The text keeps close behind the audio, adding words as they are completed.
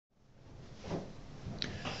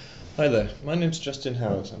Hi there, my name's Justin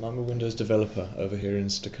Howard and I'm a Windows developer over here in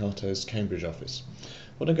Staccato's Cambridge office.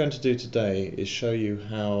 What I'm going to do today is show you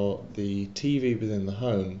how the TV within the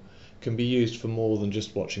home can be used for more than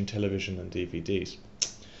just watching television and DVDs.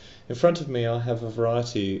 In front of me I have a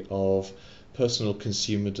variety of personal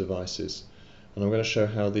consumer devices, and I'm going to show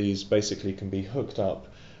how these basically can be hooked up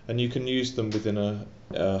and you can use them within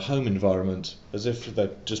a home environment as if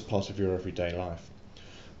they're just part of your everyday life.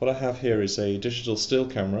 What I have here is a digital still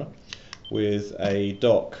camera with a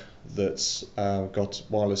dock that's got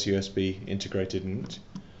wireless USB integrated in it.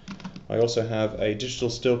 I also have a digital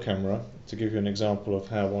still camera to give you an example of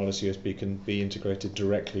how wireless USB can be integrated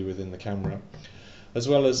directly within the camera, as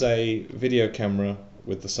well as a video camera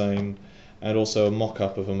with the same, and also a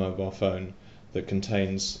mock-up of a mobile phone that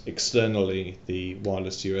contains externally the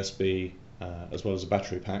wireless USB as well as a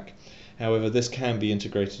battery pack. However, this can be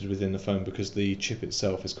integrated within the phone because the chip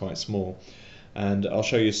itself is quite small, and I'll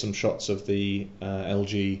show you some shots of the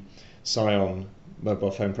LG Scion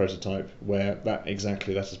mobile phone prototype where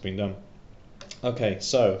exactly that has been done. Okay,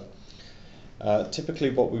 so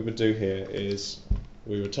typically what we would do here is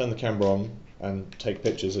we would turn the camera on and take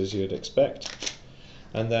pictures as you'd expect,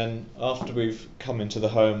 and then after we've come into the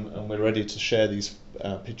home and we're ready to share these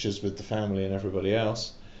pictures with the family and everybody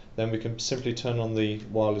else, then we can simply turn on the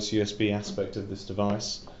wireless USB aspect of this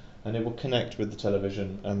device and it will connect with the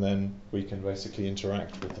television, and then we can basically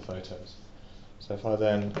interact with the photos. So if I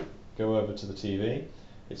then go over to the TV,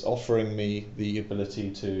 it's offering me the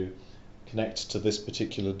ability to connect to this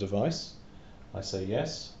particular device. I say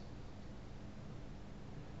yes,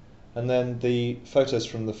 and then the photos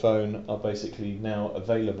from the phone are basically now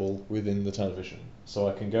available within the television. So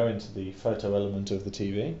I can go into the photo element of the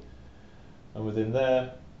TV, and within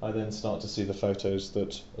there I then start to see the photos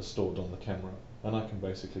that are stored on the camera, and I can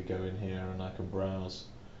basically go in here and I can browse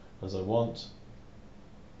as I want,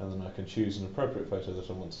 and then I can choose an appropriate photo that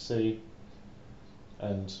I want to see,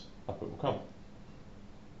 and up it will come.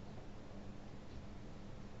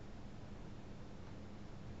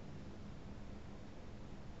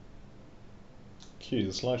 Cue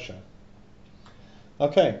the slideshow.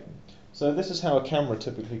 Okay, so this is how a camera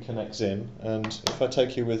typically connects in, and if I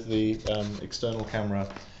take you with the external camera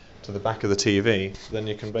to the back of the TV, then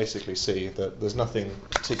you can basically see that there's nothing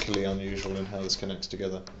particularly unusual in how this connects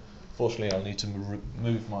together. Fortunately, I'll need to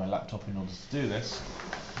move my laptop in order to do this.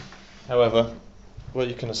 However, what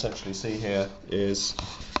you can essentially see here is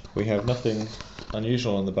we have nothing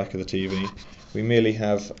unusual on the back of the TV. We merely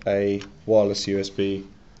have a wireless USB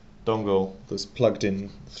dongle that's plugged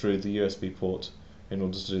in through the USB port in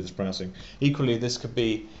order to do this browsing. Equally, this could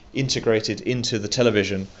be integrated into the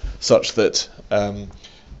television such that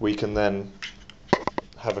we can then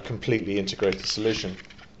have a completely integrated solution.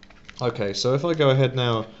 Okay, so if I go ahead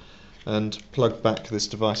now and plug back this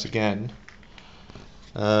device again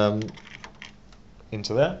into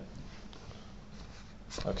there,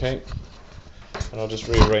 okay, and I'll just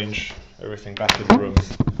rearrange everything back in the room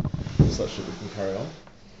such that we can carry on.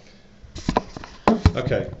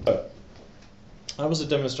 Okay, so that was a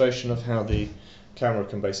demonstration of how the camera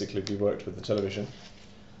can basically be worked with the television.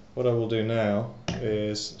 What I will do now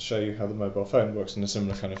is show you how the mobile phone works in a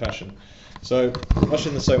similar kind of fashion. So, much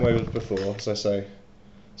in the same way as before, as I say,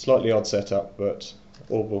 slightly odd setup, but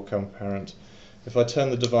all will become apparent. If I turn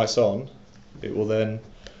the device on, it will then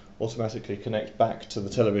automatically connect back to the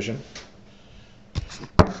television.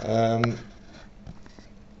 And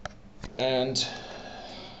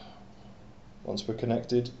once we're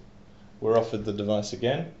connected, we're offered the device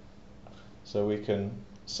again, so we can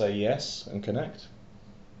say yes and connect.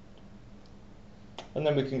 And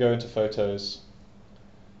then we can go into photos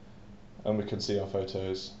and we can see our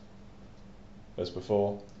photos as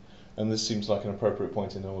before, and this seems like an appropriate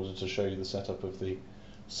point in order to show you the setup of the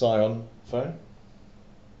Scion phone,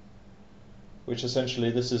 which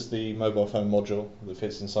essentially, this is the mobile phone module that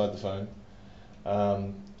fits inside the phone.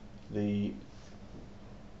 The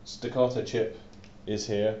Staccato chip is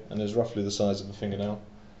here and is roughly the size of a fingernail,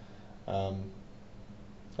 and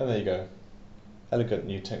there you go, elegant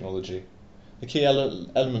new technology. The key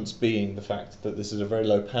elements being the fact that this is a very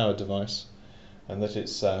low powered device and that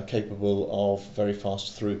it's capable of very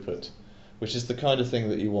fast throughput, which is the kind of thing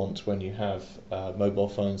that you want when you have mobile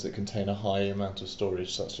phones that contain a high amount of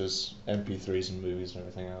storage, such as MP3s and movies and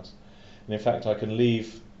everything else. And in fact, I can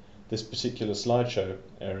leave this particular slideshow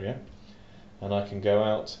area and I can go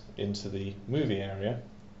out into the movie area,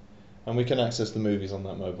 and we can access the movies on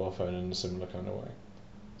that mobile phone in a similar kind of way.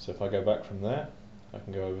 So if I go back from there, I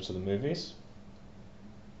can go over to the movies,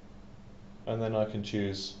 and then I can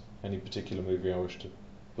choose any particular movie I wish to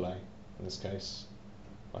play. In this case,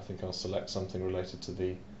 I think I'll select something related to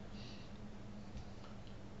the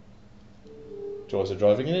Joys of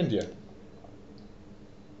driving in India.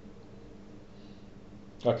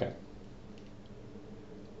 Okay.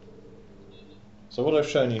 So what I've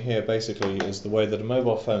shown you here basically is the way that a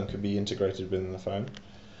mobile phone can be integrated within the phone,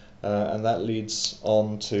 and that leads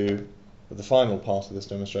on to the final part of this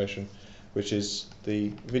demonstration, which is the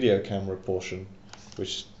video camera portion,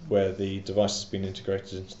 where the device has been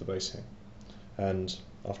integrated into the base here. And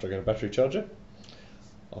after I get a battery charger,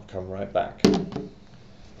 I'll come right back.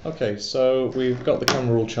 Okay, so we've got the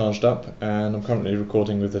camera all charged up, and I'm currently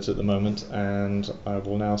recording with it at the moment, and I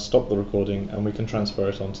will now stop the recording and we can transfer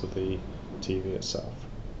it onto the TV itself.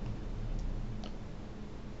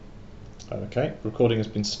 Okay, recording has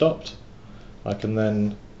been stopped. I can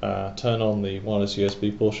then turn on the wireless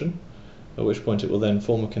USB portion, at which point it will then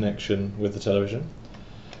form a connection with the television,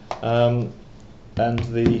 and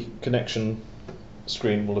the connection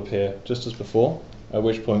screen will appear just as before, at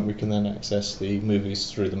which point we can then access the movies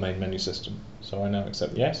through the main menu system. So I now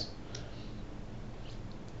accept yes.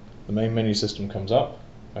 The main menu system comes up.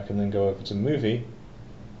 I can then go over to movie,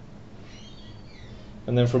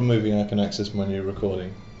 and then from movie I can access my new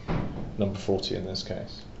recording, number 40 in this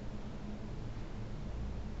case.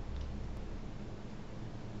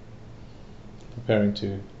 Preparing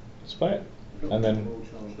to display it, and then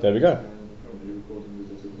there we go.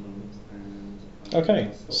 Okay,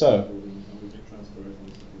 so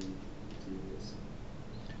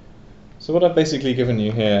what I've basically given you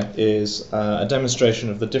here is a demonstration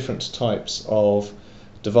of the different types of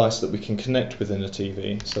device that we can connect within a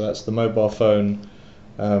TV. So that's the mobile phone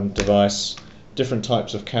device, different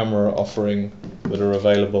types of camera offering that are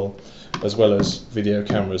available, as well as video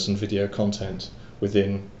cameras and video content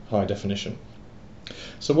within high definition.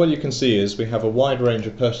 So what you can see is we have a wide range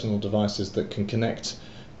of personal devices that can connect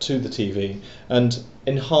to the TV and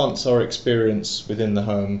enhance our experience within the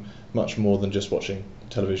home much more than just watching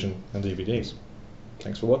television and DVDs.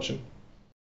 Thanks for watching.